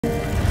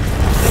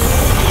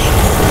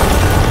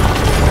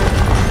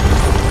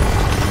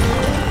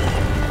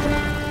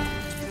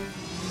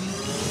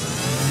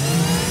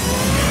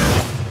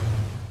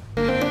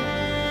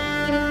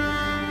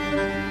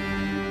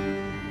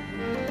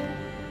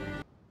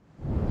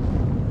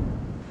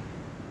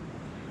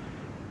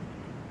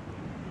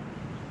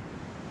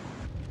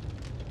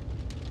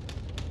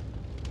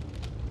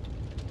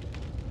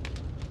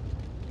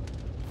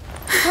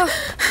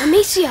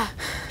Amicia!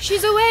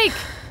 She's awake!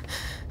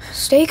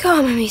 Stay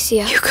calm,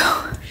 Amicia.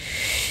 Hugo.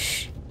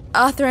 Shh.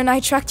 Arthur and I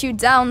tracked you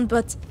down,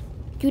 but...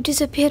 You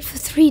disappeared for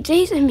 3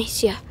 days,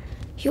 Amicia.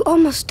 You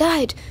almost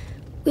died.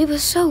 We were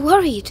so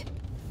worried.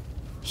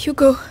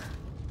 Hugo.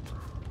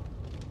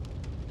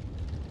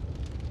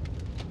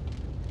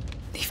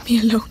 Leave me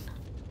alone.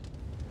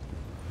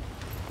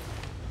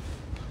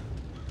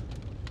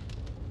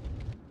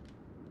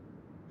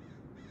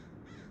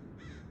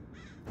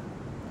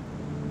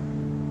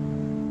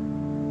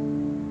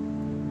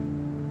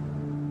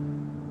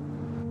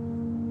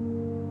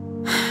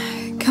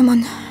 Come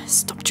on,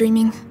 stop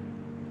dreaming.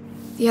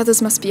 The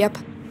others must be up.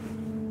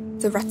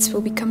 The rats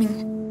will be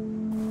coming.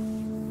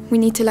 We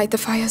need to light the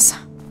fires.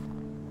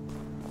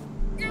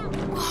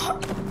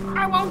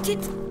 I want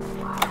it.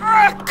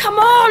 Come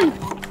on!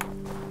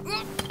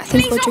 I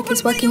think Roderick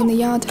is working in the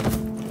yard.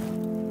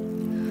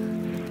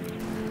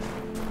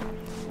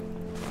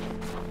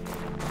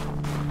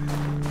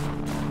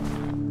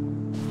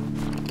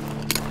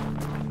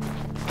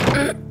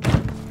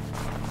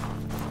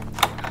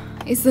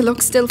 Is the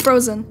lock still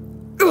frozen?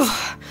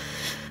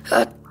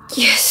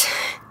 Yes.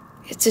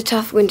 It's a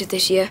tough winter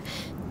this year.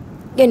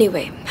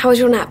 Anyway, how was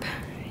your nap?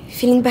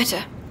 Feeling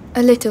better?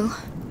 A little.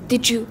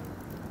 Did you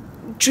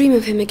dream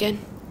of him again?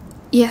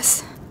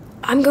 Yes.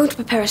 I'm going to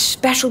prepare a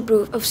special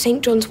brew of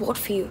St. John's wort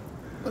for you.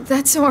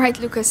 That's all right,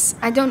 Lucas.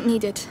 I don't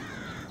need it.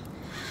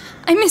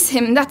 I miss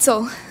him, that's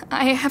all.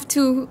 I have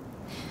to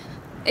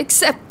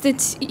accept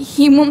that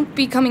he won't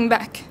be coming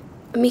back.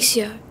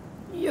 Amicia,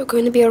 you're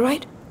going to be all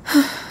right?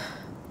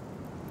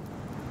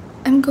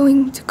 I'm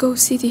going to go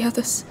see the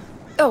others.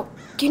 Oh,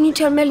 can you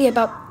tell Melly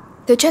about...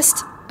 The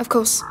chest, of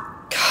course.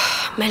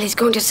 Melly's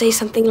going to say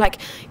something like,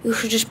 you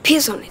should just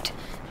piss on it.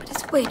 But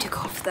it's way too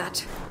cold for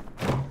that.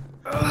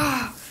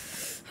 I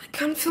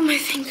can't feel my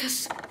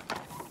fingers.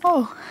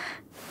 Oh,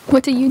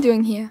 what are you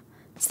doing here?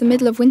 It's the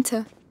middle of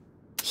winter.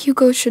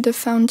 Hugo should have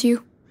found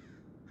you.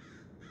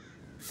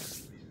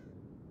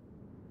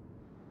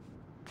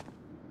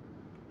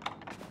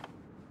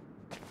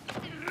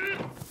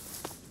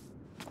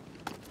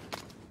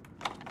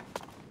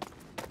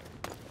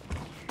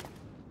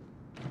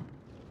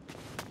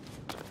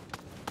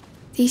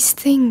 These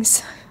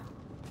things.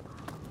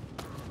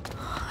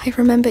 I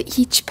remember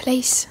each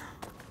place,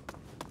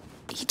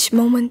 each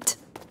moment.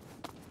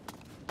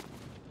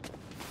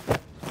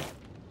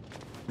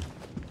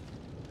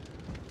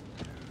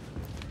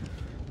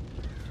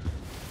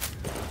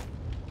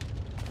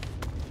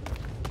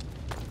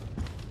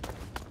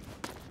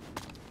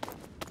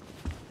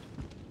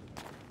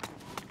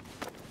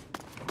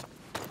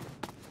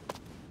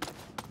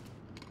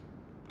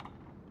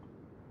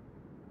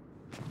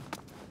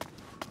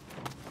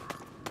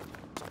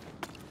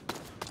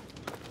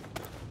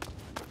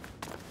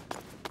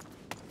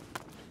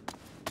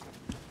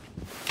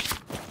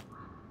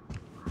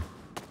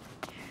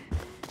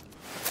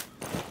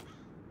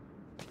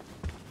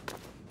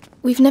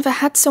 We've never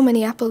had so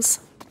many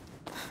apples.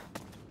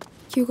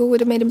 Hugo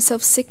would have made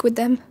himself sick with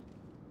them.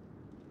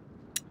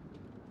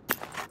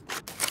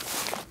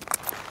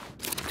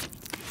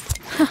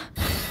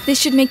 This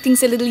should make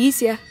things a little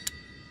easier.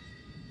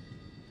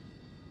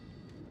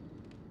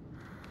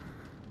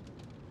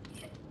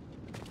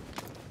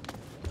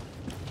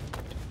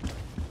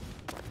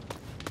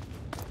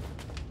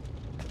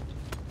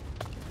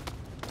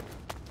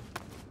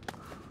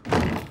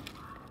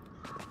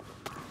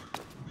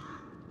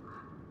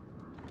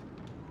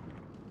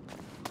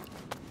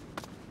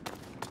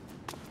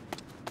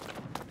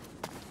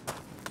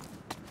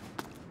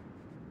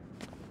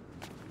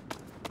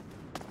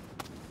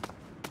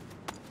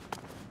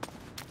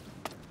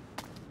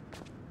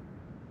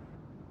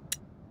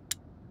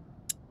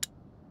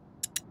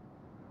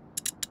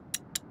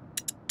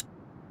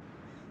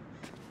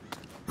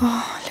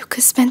 Oh,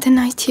 Lucas spent the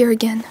night here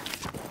again.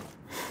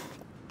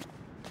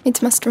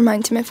 It must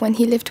remind him of when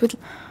he lived with...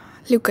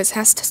 Lucas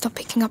has to stop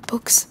picking up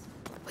books.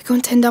 We're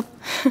going to end up...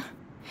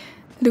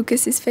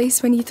 Lucas's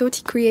face when he thought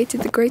he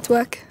created the great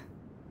work.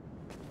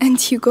 And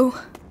Hugo.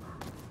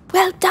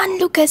 Well done,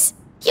 Lucas.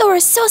 You're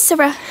a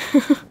sorcerer.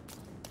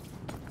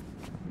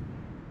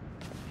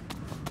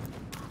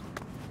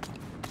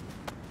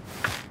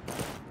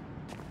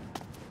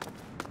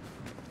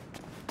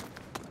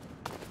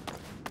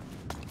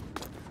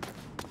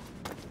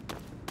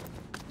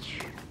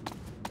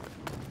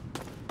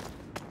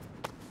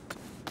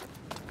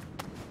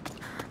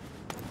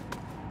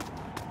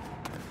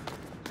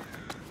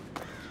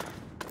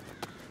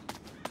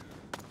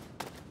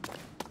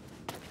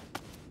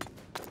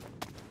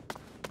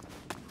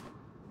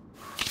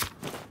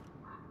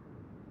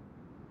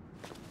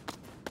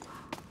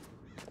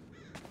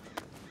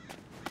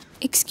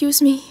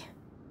 Excuse me.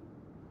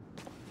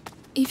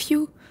 If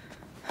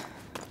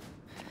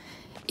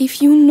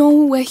you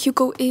know where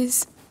Hugo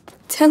is,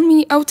 tell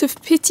me out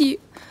of pity.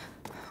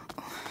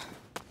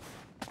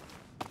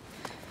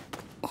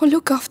 Or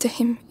look after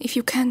him if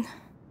you can.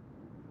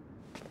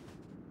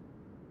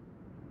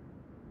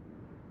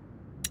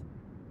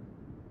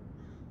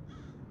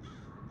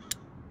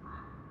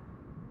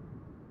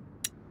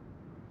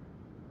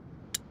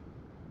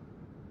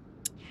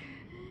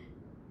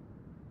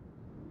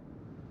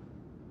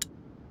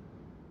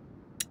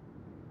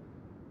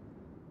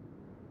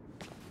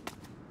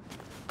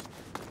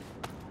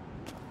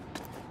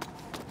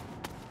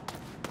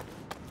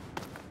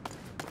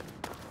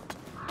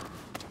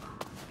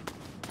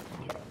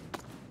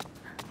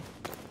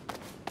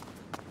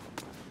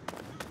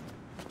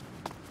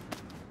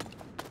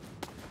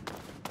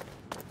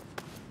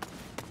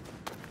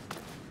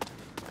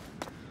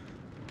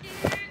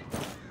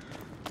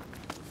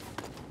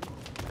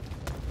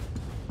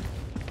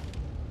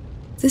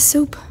 The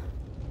soup.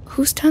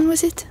 Whose turn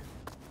was it?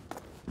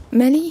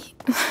 Melly?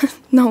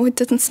 No, it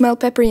doesn't smell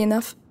peppery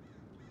enough.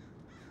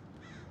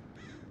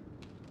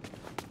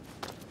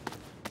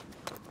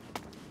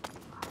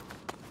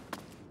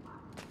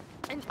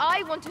 And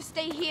I want to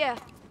stay here.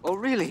 Oh,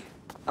 really?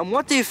 And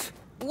what if...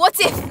 What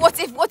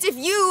if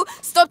you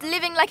stopped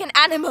living like an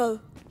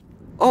animal?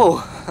 Oh,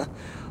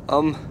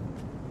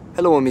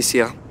 hello,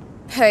 Amicia.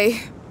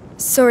 Hey.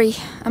 Sorry,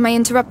 am I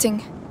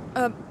interrupting?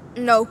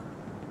 No.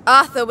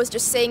 Arthur was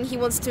just saying he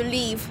wants to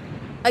leave.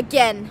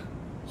 Again.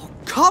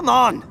 Come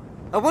on!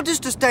 I want us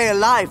to stay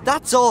alive,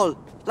 that's all.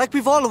 Like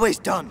we've always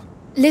done.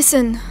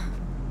 Listen,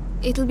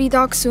 it'll be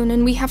dark soon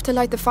and we have to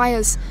light the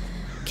fires.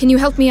 Can you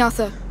help me,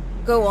 Arthur?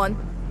 Go on.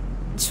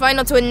 Try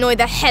not to annoy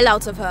the hell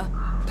out of her.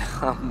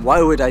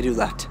 Why would I do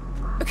that?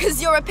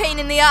 Because you're a pain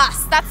in the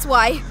ass, that's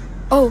why.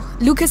 Oh,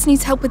 Lucas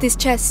needs help with his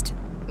chest.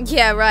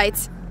 Yeah, right.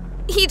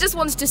 He just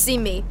wants to see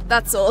me,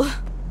 that's all.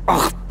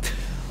 Oh.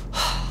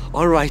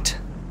 All right.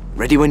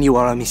 Ready when you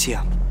are,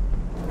 Amicia.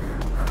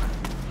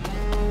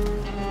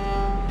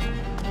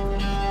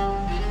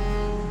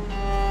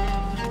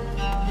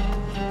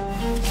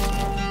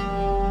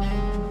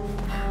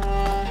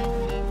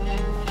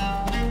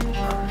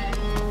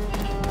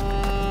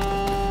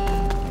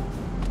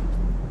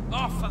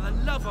 Oh, for the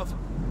love of...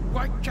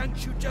 Why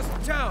can't you just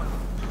turn?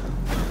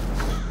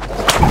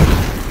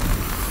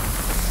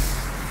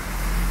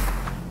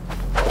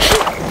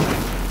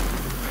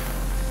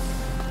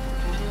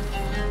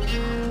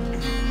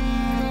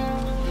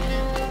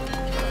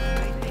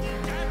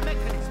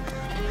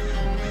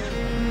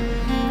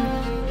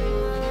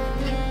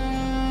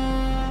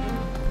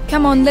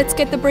 Come on, let's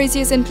get the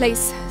braziers in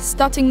place,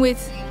 starting with...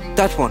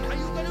 That one.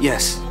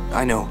 Yes,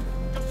 I know.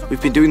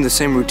 We've been doing the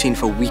same routine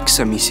for weeks,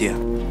 Amicia.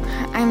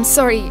 I'm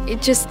sorry,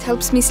 it just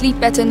helps me sleep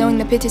better knowing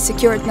the pit is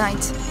secure at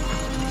night.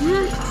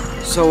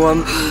 So,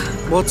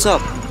 what's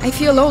up? I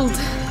feel old.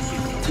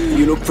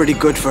 You look pretty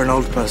good for an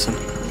old person.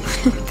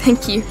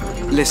 Thank you.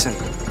 Listen,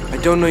 I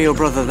don't know your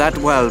brother that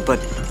well, but...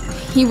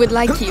 He would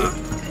like you.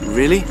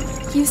 Really?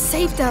 You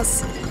saved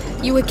us.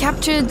 You were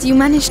captured, you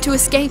managed to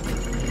escape.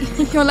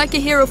 You're like a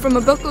hero from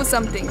a book or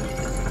something.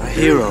 A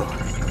hero?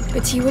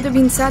 But he would have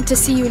been sad to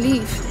see you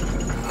leave.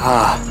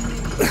 Ah.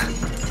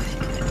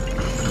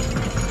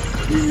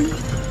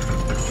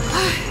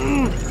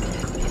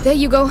 There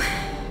you go.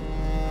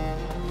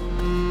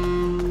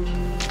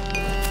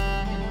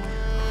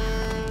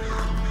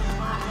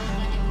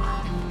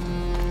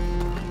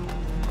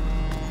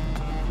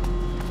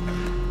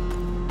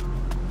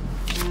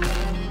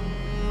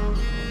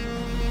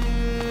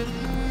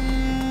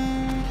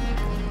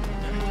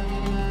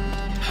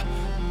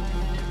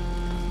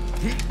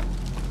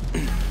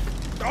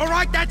 All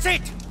right, that's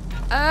it!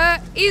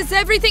 Is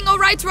everything all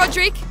right,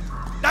 Roderick?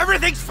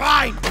 Everything's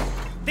fine!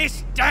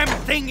 This damn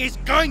thing is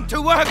going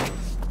to work!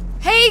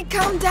 Hey,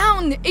 calm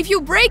down! If you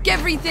break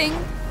everything...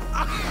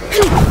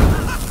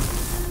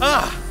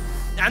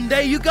 And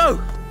there you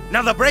go!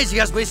 Now the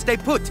braziers will stay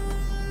put.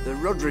 The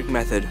Roderick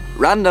method.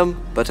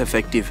 Random, but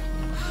effective.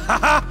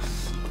 Haha!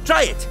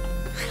 Try it!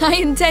 I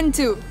intend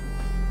to.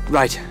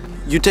 Right,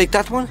 you take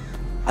that one.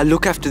 I'll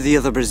look after the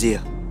other brazier.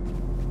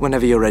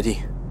 Whenever you're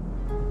ready.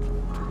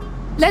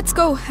 Let's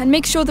go and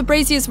make sure the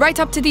brazier's right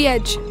up to the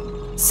edge.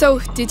 So,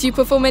 did you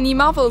perform any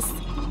marvels?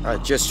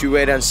 Just you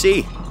wait and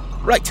see.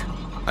 Right,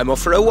 I'm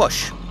off for a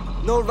wash.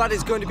 No rat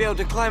is going to be able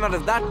to climb out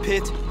of that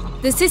pit.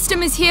 The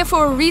system is here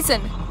for a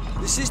reason.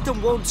 The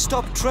system won't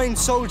stop trained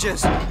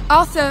soldiers.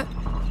 Arthur,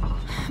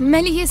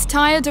 Melly is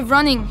tired of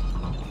running.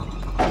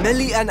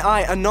 Melly and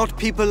I are not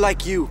people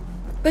like you.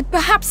 But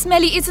perhaps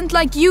Melly isn't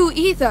like you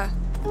either.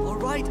 All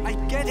right, I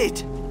get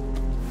it.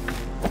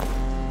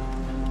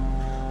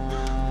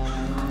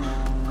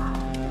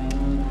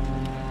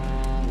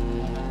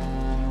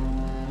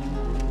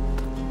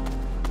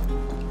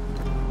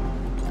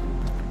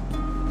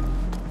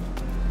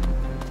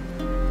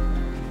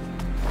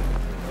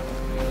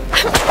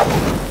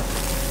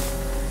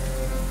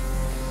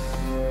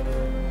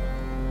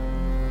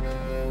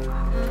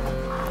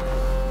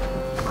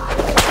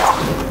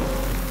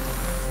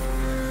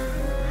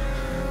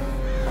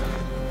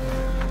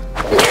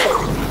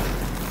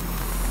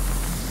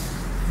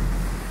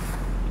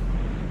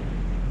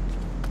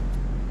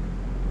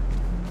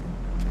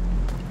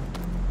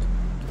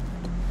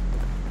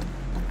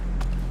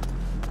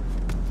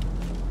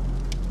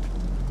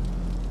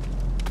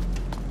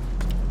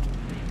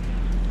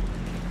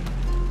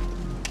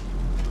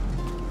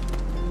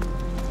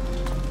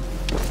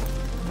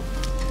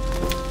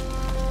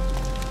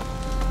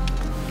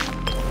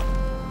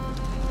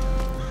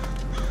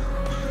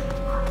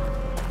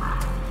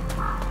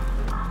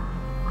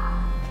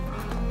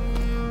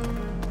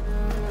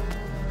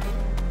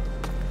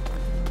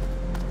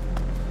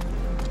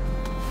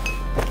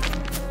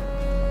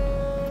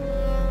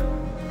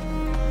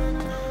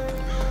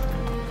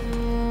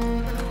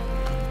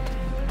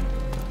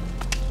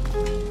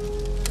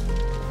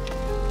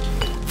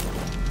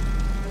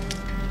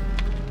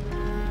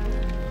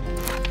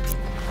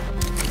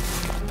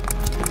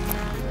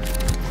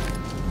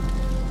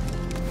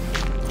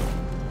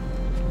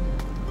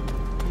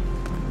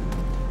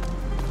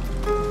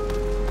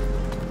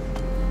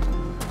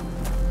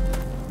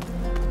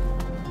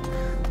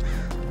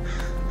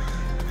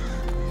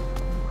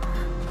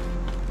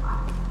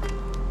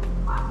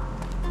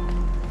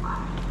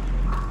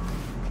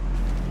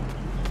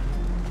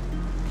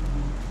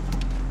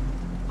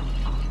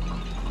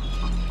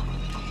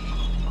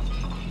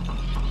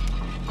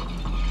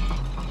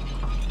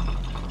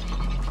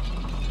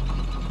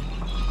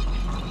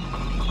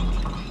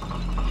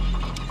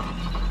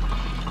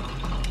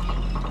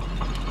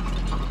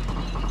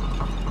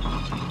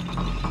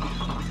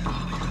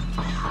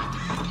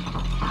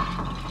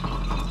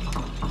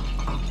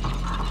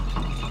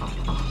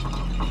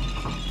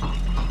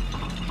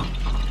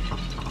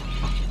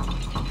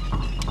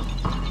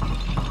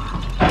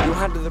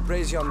 handle the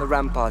brazier on the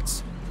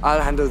ramparts.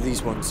 I'll handle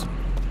these ones.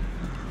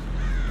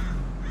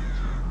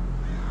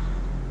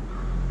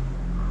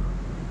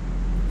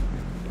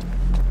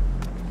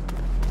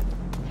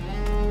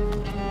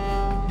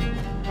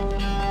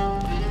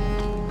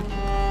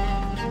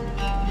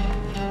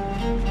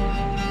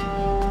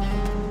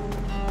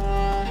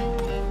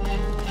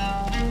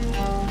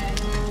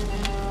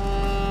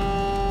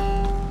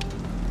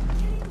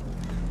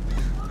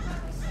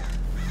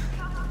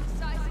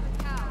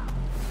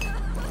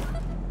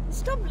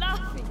 Stop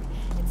laughing.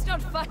 It's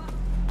not fun. I'm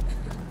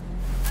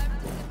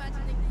just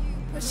imagining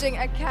you pushing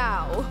a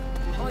cow.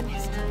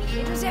 Honestly,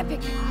 it was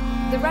epic.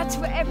 The rats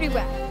were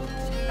everywhere.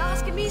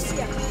 Ask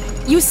Amicia.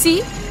 You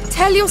see?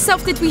 Tell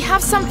yourself that we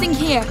have something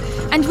here,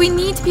 and we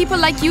need people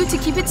like you to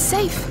keep it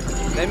safe.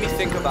 Let me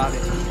think about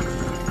it.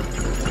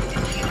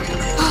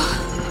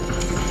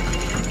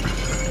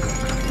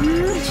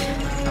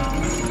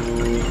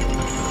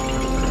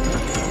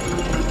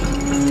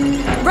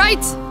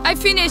 Right, I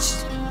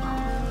finished.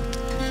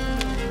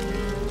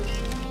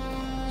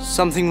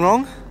 Something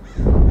wrong?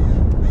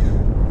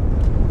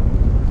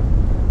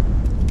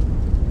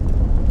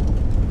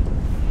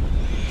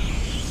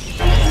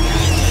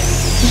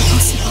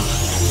 Impossible.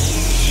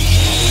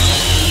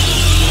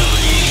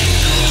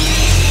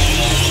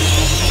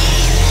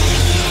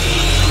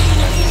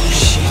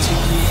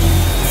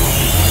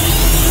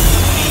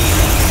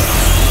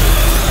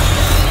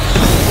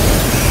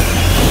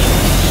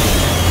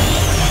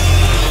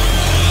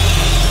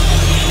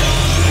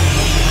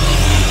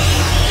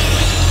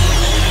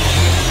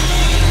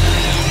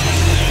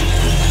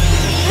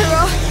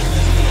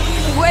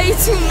 Way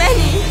too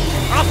many.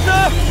 After!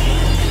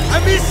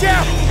 Amicia!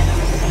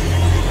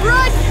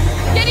 Run!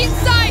 Get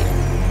inside!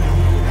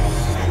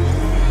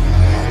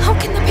 How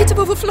can the pit have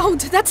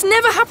overflowed? That's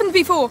never happened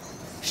before.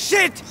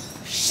 Shit!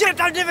 Shit,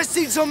 I've never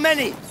seen so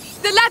many!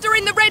 The ladder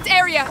in the red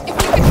area. If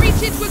we can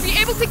reach it, we'll be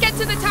able to get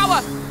to the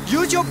tower.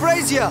 Use your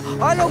brazier!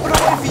 I'll open a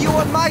way for you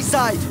on my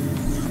side!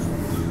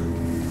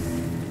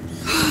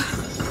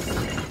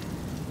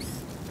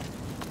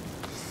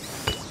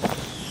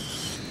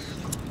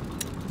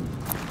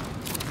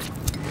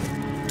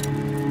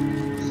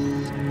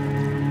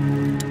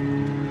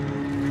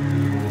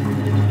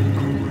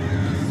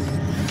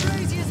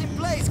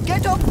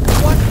 Get up!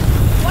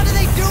 What are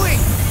they doing?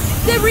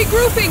 They're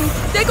regrouping.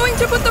 They're going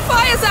to put the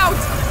fires out.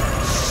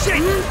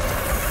 Shit!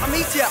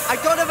 Amicia, I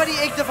don't have any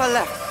Ignifer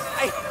left.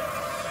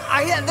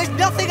 There's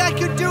nothing I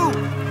can do.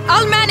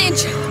 I'll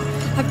manage.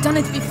 I've done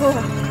it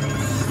before.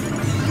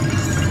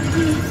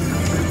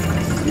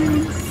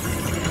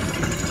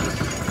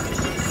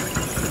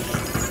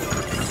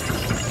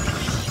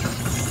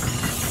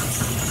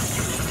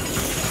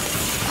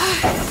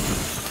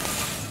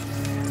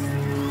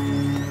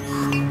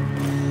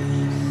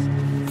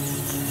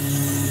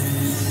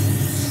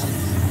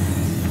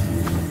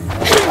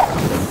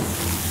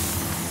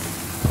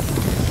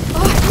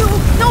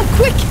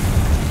 Quick!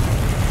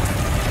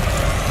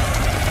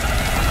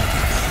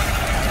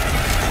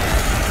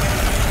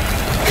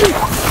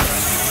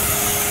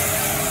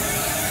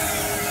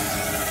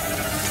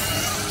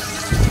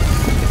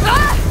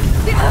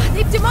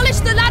 They've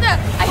demolished the ladder!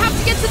 I have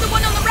to get to the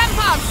one on the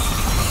ramparts!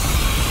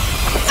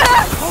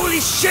 Holy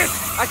shit!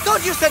 I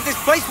thought you said this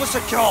place was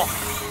secure!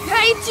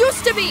 Yeah, it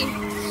used to be!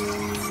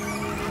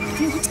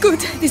 Not good.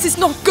 This is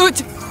not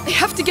good. I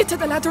have to get to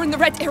the ladder in the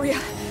red area,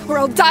 or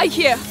I'll die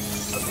here.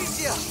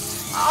 Amicia,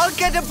 I'll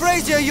get a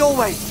brazier your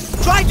way.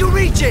 Try to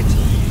reach it!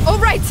 All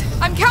right,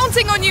 I'm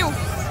counting on you.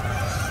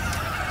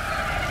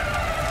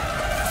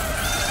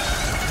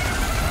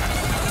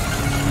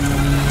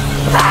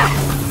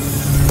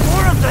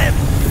 More of them!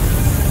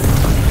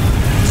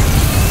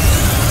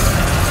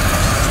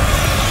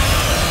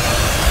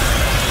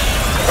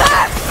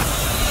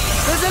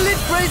 There's a lit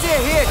brazier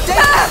here! Take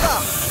cover!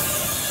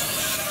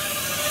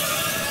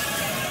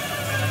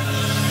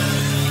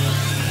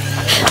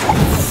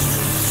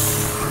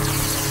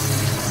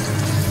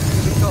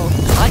 Here we go.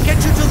 I'll get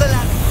you to the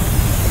ladder.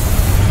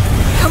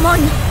 Come on,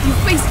 you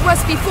faced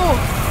worse before.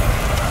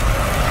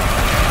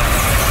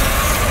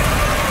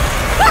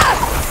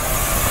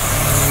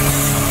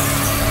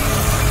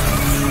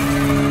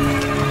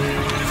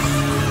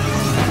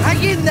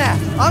 Hang in there!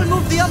 I'll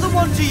move the other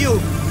one to you!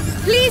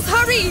 Please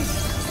hurry!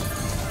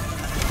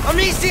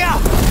 Amicia!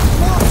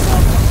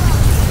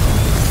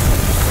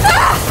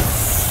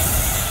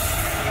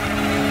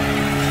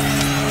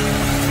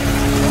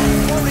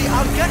 Don't worry,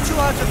 I'll get you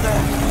out of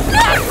there!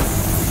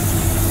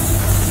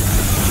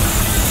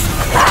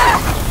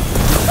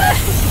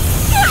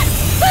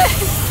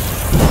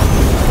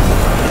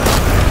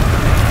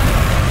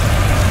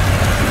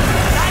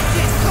 That's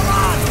it, come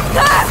on!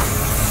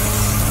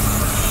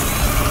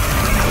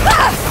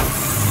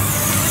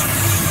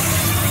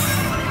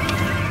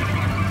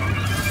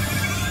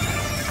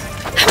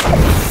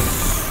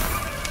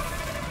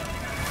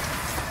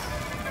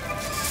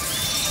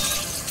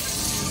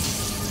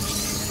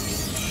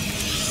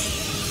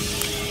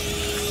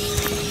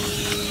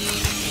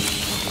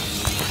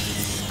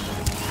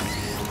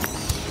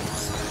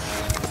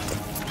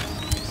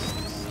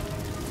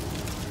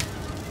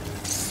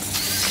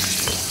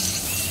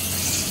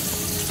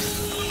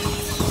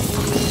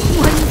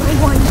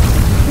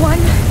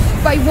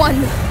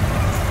 one.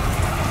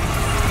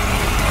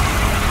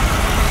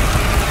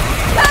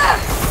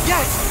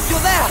 Yes, you're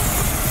there!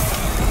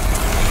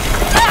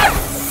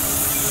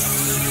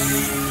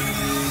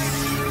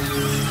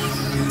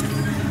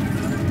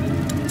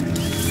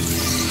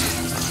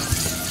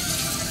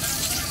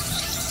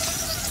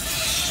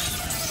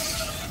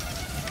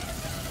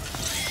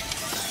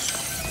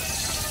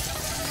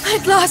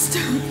 At last!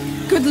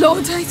 Good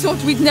Lord, I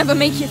thought we'd never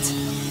make it.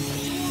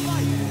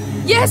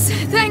 Yes,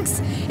 thanks.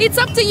 It's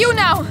up to you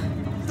now.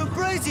 The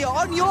brazier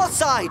on your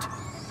side!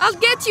 I'll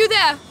get you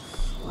there.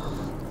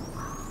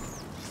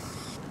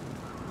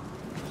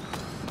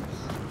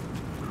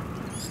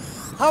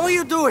 How are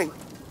you doing?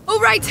 All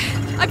right.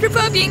 I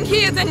prefer being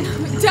here than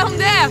down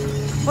there.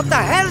 What the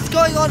hell's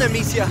going on,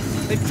 Amicia?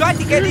 They've tried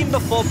to get in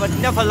before, but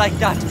never like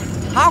that.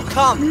 How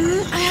come?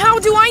 How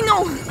do I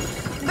know?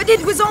 But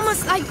it was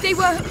almost like they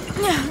were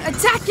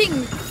attacking.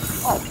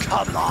 Oh,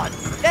 come on.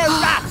 They're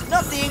rats,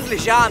 not the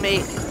English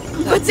army.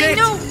 But they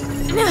know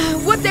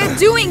what they're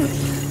doing.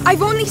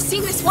 I've only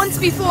seen this once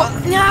before.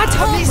 At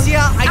home. Amicia,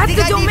 I at think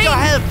the I domain. need your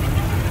help.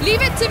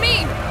 Leave it to me.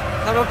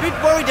 I'm a bit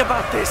worried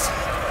about this.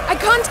 I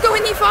can't go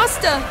any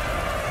faster.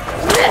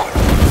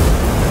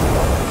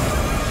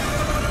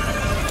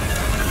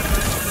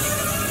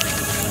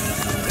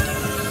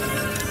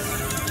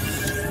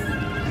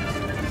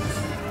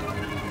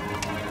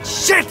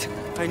 Shit!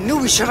 I knew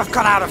we should have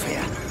got out of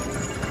here.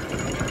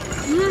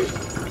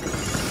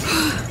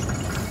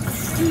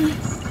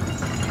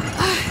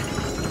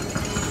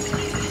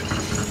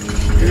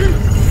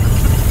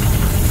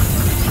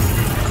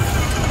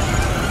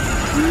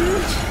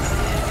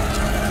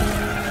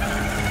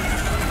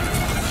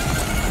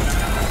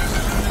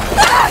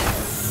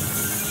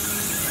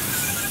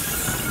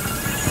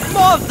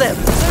 More of them!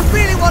 They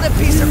really want a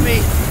piece of me!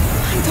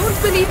 I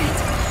don't believe it.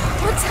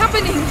 What's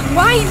happening?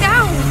 Why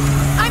now?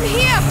 I'm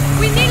here.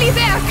 We're nearly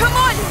there. Come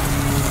on.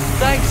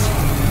 Thanks.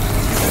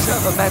 You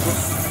deserve a medal.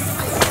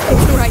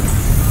 It's all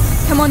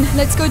right. Come on,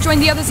 let's go join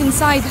the others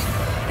inside.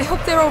 I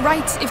hope they're all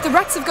right. If the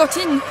rats have got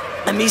in.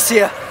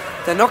 Amicia,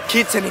 they're not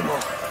kids anymore.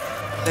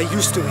 They're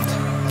used to it.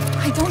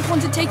 I don't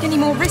want to take any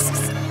more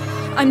risks.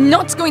 I'm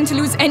not going to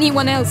lose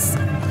anyone else.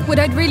 What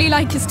I'd really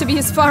like is to be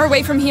as far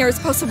away from here as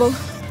possible.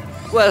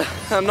 Well,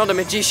 I'm not a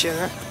magician,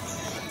 huh?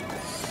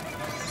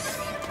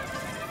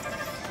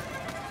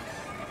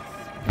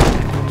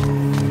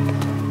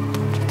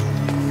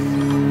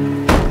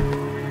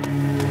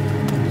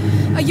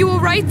 Are you all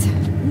right?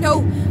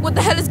 No. What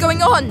the hell is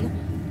going on?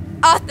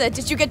 Arthur,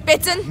 did you get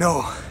bitten?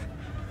 No.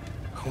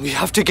 We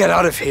have to get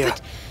out of here.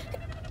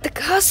 But the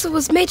castle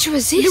was made to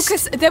resist.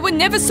 Lucas, there were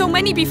never so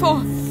many before.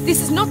 This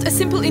is not a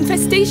simple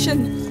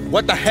infestation.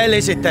 What the hell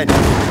is it then?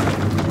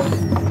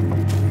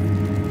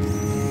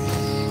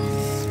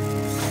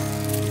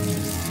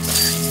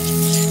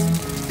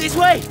 This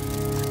way!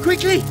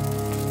 Quickly!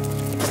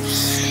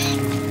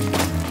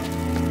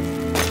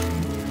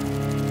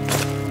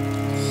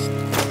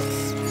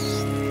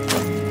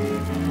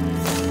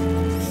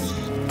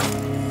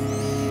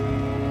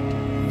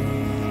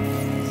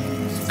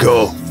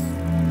 Go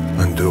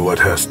and do what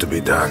has to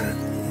be done.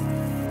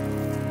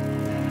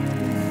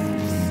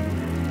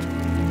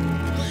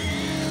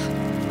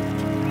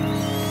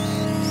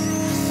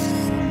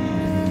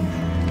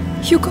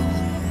 Hugo.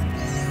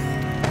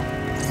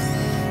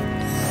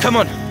 Come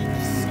on!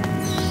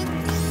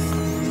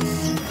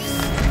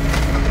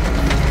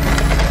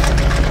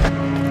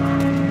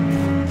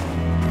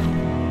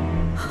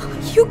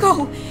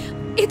 Hugo!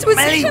 It was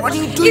Melly, him! what are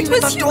you doing It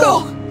with was the Hugo!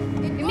 door?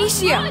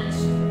 Amicia!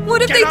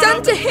 What have they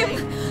done to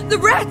him? The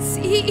rats!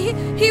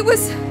 He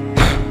was...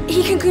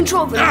 He can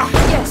control them.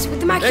 Yes, with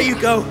the magic. There you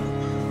go!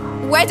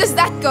 Where does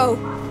that go?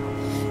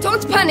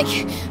 Don't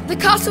panic. The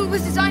castle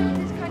was designed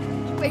for this kind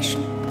of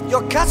situation.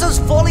 Your castle's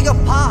falling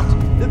apart.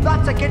 The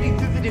rats are getting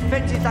through the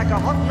defenses like a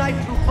hot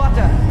knife through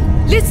butter.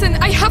 Listen,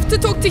 I have to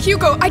talk to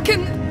Hugo. I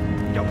can...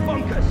 You're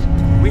bonkers!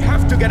 We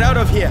have to get out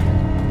of here!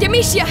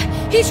 Amicia,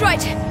 he's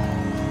right.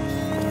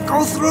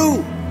 Go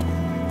through!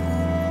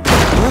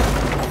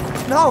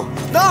 Huh? No!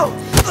 No!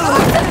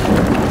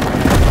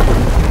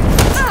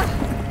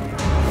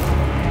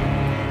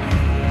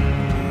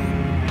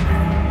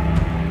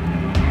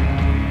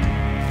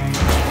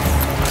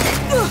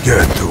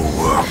 Get to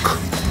work.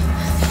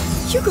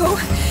 Hugo!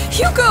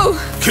 Hugo!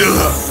 Kill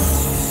her,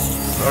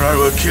 or I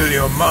will kill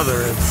your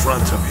mother in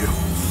front of you.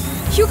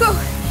 Hugo!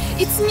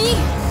 It's me!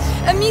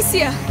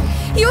 Amicia!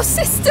 Your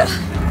sister!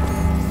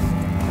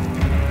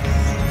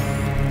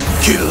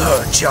 Kill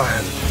her,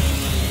 child,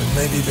 and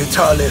maybe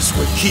Vitalis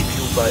will keep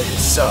you by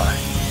his side.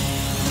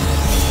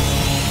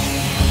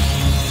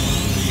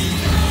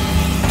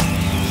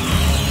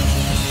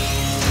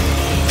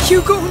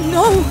 Hugo,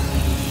 no!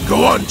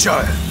 Go on,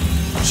 child.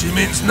 She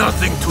means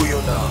nothing to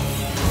you now.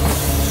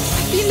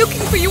 I've been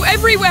looking for you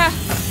everywhere!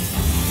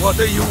 What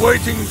are you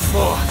waiting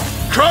for?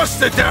 Cross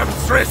the damn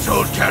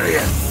threshold,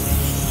 carrier!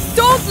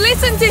 Don't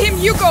listen to him,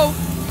 Hugo!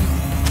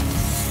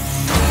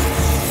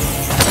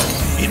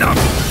 Enough!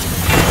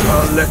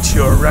 I'll let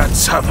your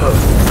rats have her.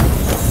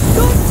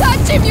 Don't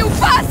touch him, you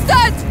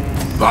bastard!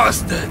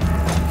 Bastard!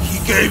 He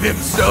gave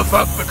himself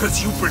up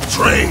because you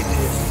betrayed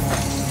him.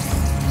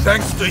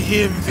 Thanks to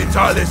him,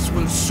 Vitalis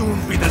will soon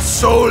be the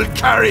sole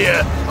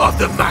carrier of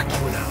the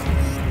macula.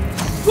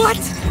 What?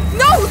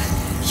 No!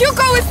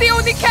 Hugo is the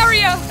only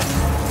carrier!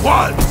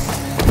 What?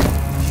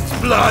 His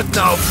blood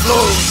now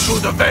flows through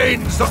the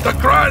veins of the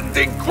Grand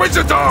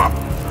Inquisitor!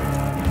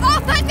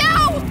 Arthur,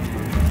 no!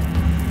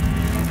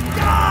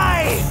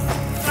 Die!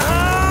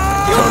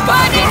 You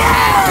burn in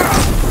hell!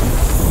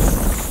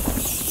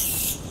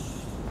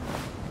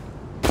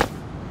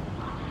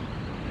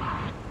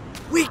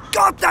 We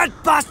got that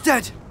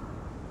bastard!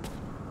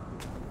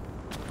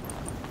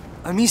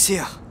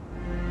 Amicia.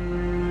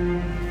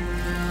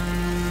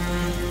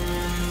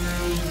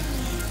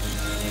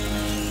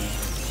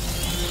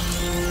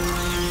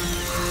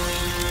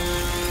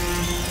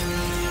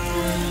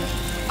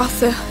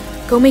 Arthur,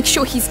 go make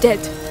sure he's dead.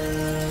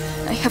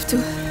 I have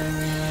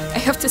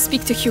to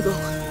speak to Hugo.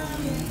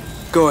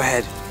 Go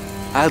ahead.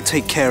 I'll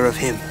take care of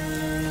him.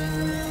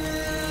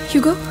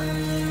 Hugo?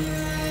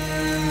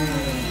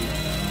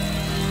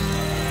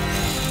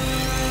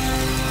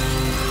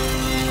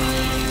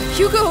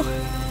 Hugo!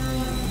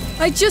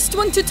 I just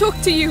want to talk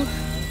to you.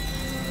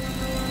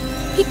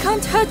 He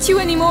can't hurt you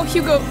anymore,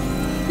 Hugo.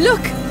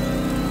 Look!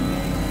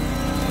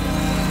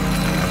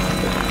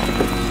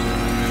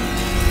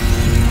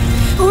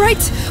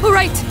 All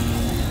right.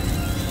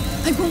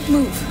 I won't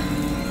move.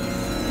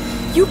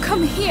 You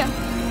come here.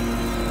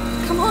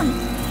 Come on.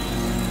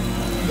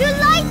 You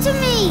lied to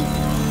me!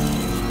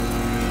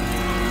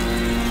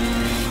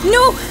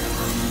 No!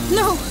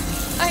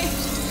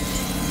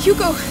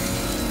 Hugo,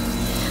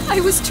 I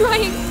was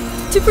trying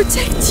to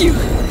protect you.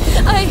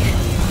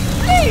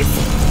 Please!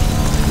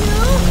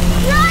 You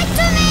lied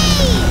to me!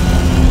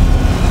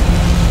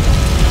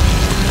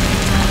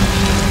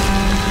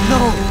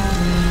 No!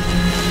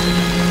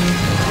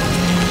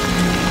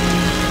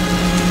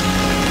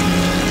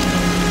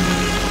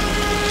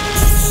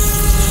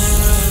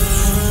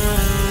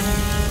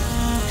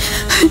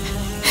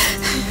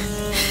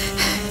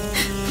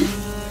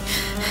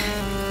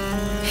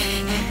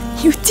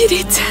 You did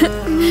it!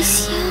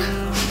 Amicia.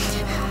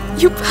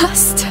 You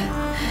passed!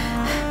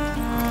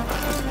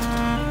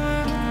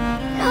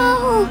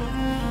 No!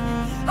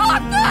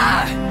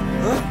 Arthur!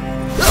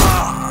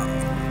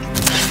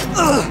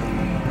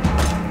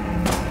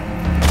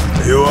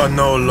 You are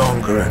no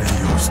longer any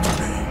use to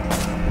me.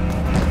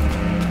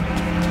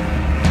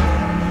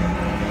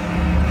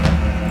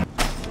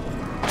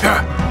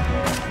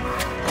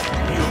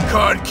 You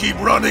can't keep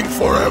running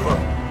forever.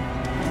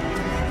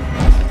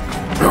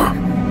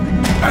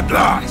 At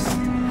last!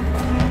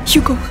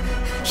 Hugo,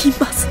 he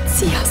mustn't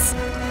see us.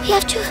 We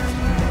have to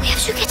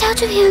get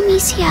out of here,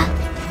 Amicia.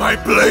 My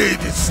blade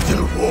is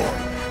still warm,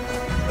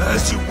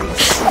 as you will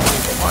soon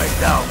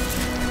find out.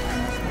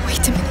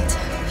 Wait a minute.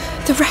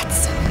 The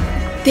rats.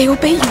 They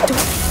obey you, don't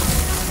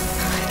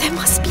they? There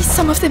must be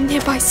some of them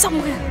nearby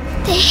somewhere.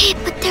 They're here,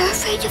 but they're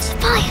afraid of the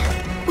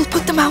fire. We'll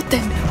put them out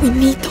then. We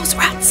need those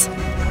rats.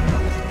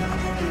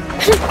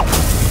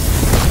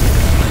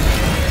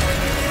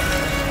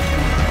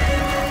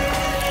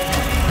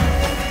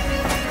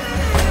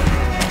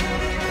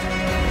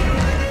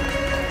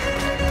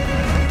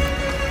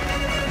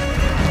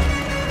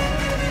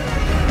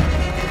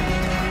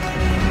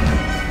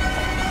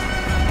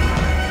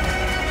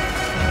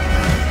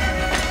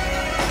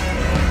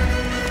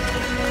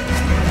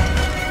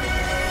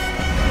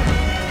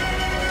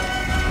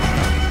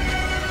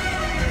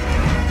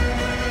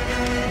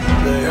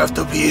 They have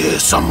to be here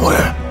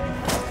somewhere.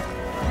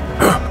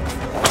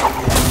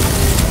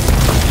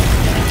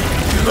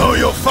 You know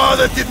your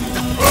father didn't...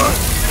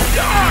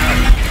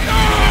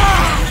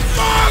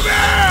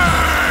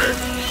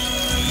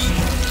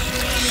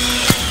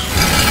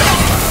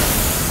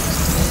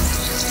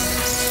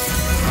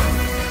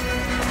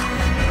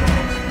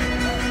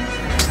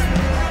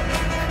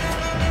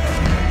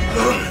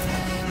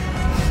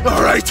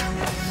 All right.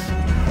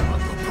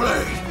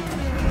 Play.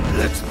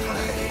 Let's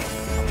play.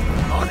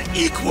 On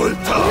equal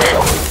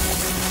terms.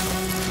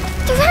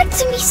 The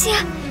rats, Amicia.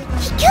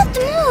 He killed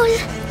them all.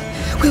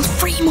 We'll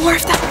free more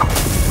of them.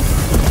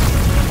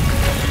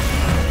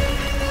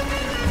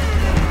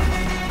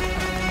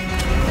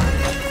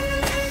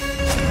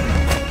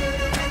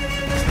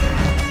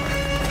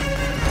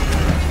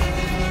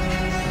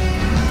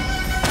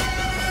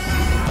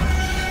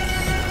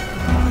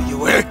 Are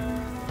you in?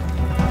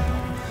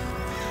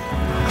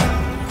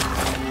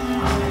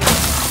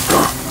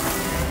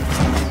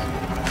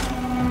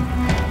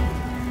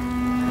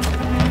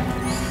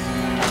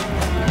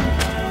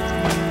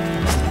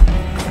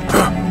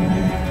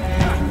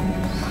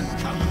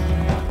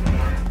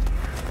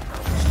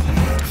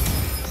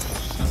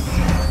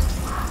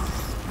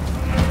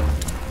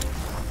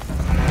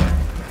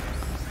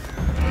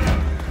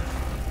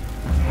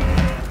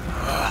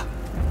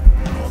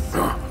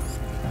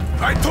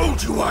 I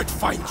told you I'd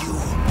find you.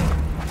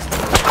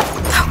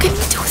 How can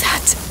we do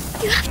that?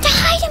 You have to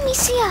hide,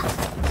 Amicia.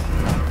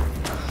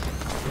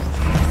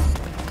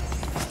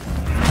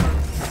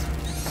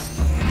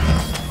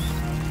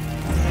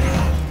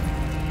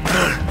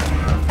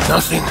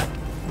 Nothing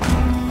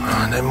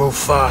move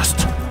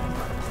fast.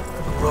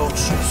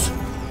 Roaches.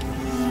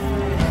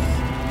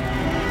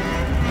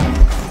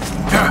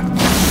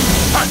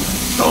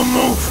 Don't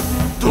move!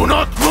 Do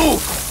not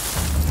move!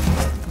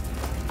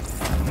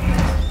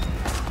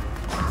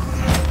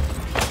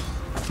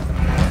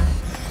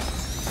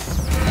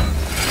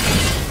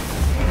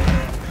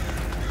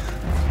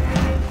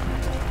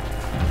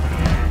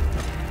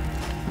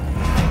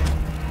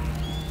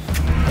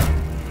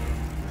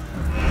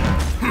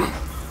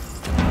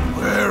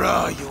 Where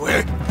are you,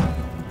 eh?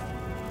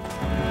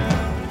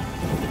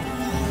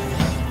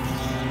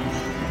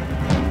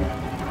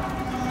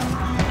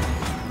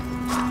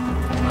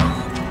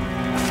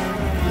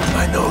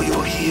 I know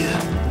you're here.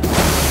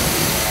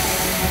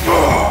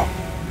 No!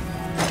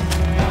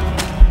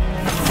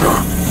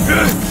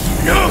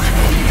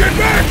 Get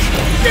back!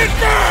 Get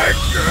back!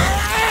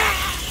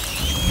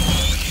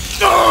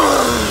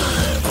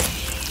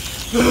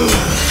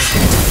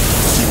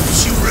 Since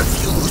you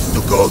refuse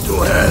to go to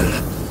hell,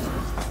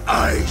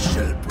 I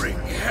shall bring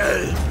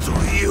hell to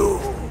you.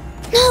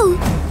 No,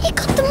 he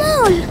got them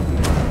all.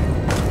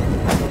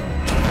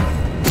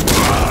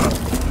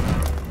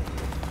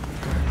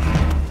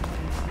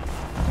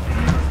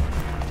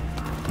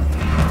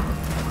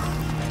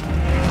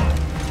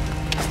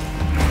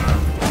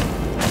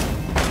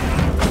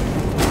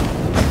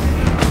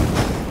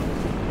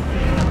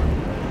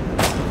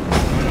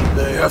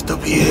 They have to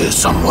be here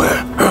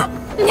somewhere.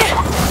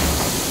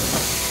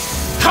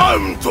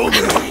 Come to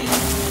me!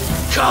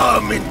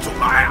 Come into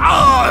my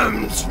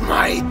arms,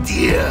 my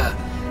dear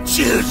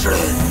children!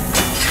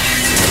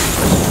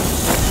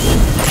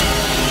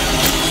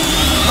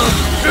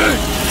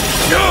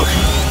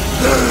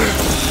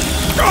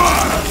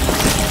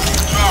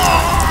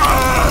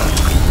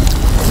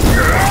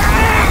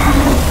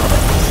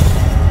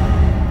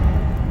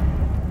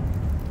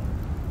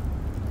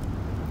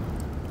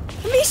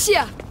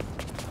 Amicia!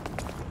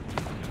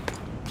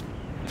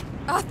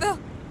 Arthur!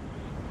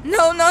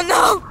 No, no,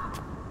 no!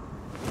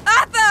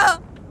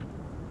 Arthur!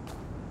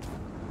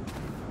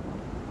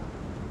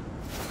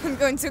 I'm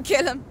going to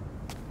kill him.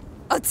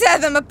 I'll tear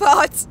them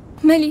apart.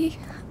 Melly,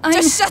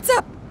 Just shut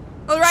up,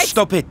 all right?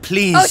 Stop it,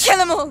 please. I'll kill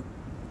them all.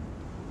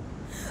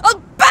 I'll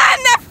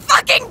burn their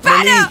fucking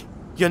banner! Melly,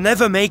 you'll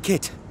never make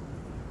it.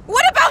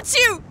 What about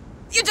you?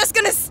 You're just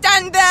gonna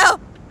stand there?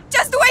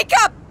 Just wake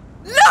up!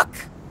 Look!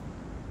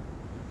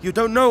 You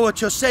don't know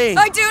what you're saying.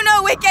 I do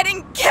know we're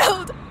getting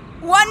killed!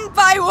 One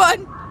by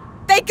one!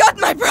 They got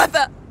my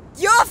brother!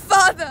 Your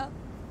father!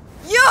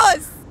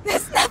 Yours!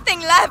 There's nothing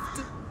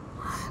left!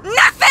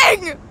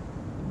 Nothing!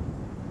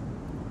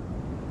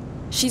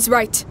 She's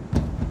right.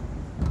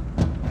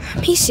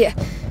 Amicia,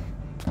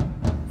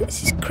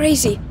 this is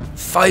crazy.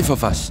 5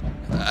 of us.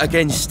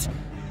 Against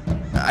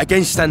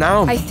an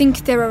arm. I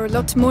think there are a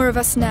lot more of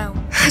us now.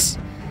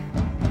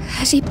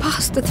 Has he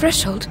passed the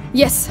threshold?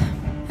 Yes,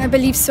 I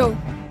believe so.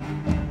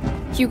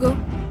 Hugo,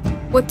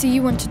 what do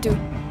you want to do?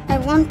 I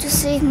want to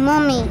save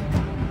Mommy.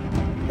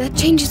 That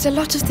changes a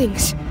lot of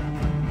things.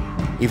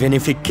 Even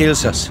if it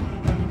kills us,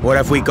 what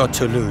have we got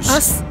to lose?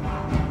 Us?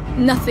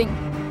 Nothing.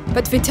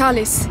 But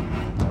Vitalis.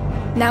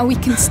 Now we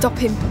can stop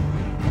him.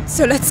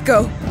 So let's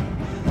go.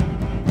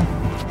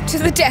 To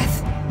the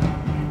death.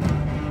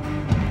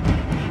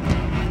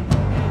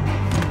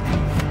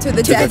 To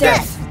the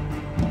death.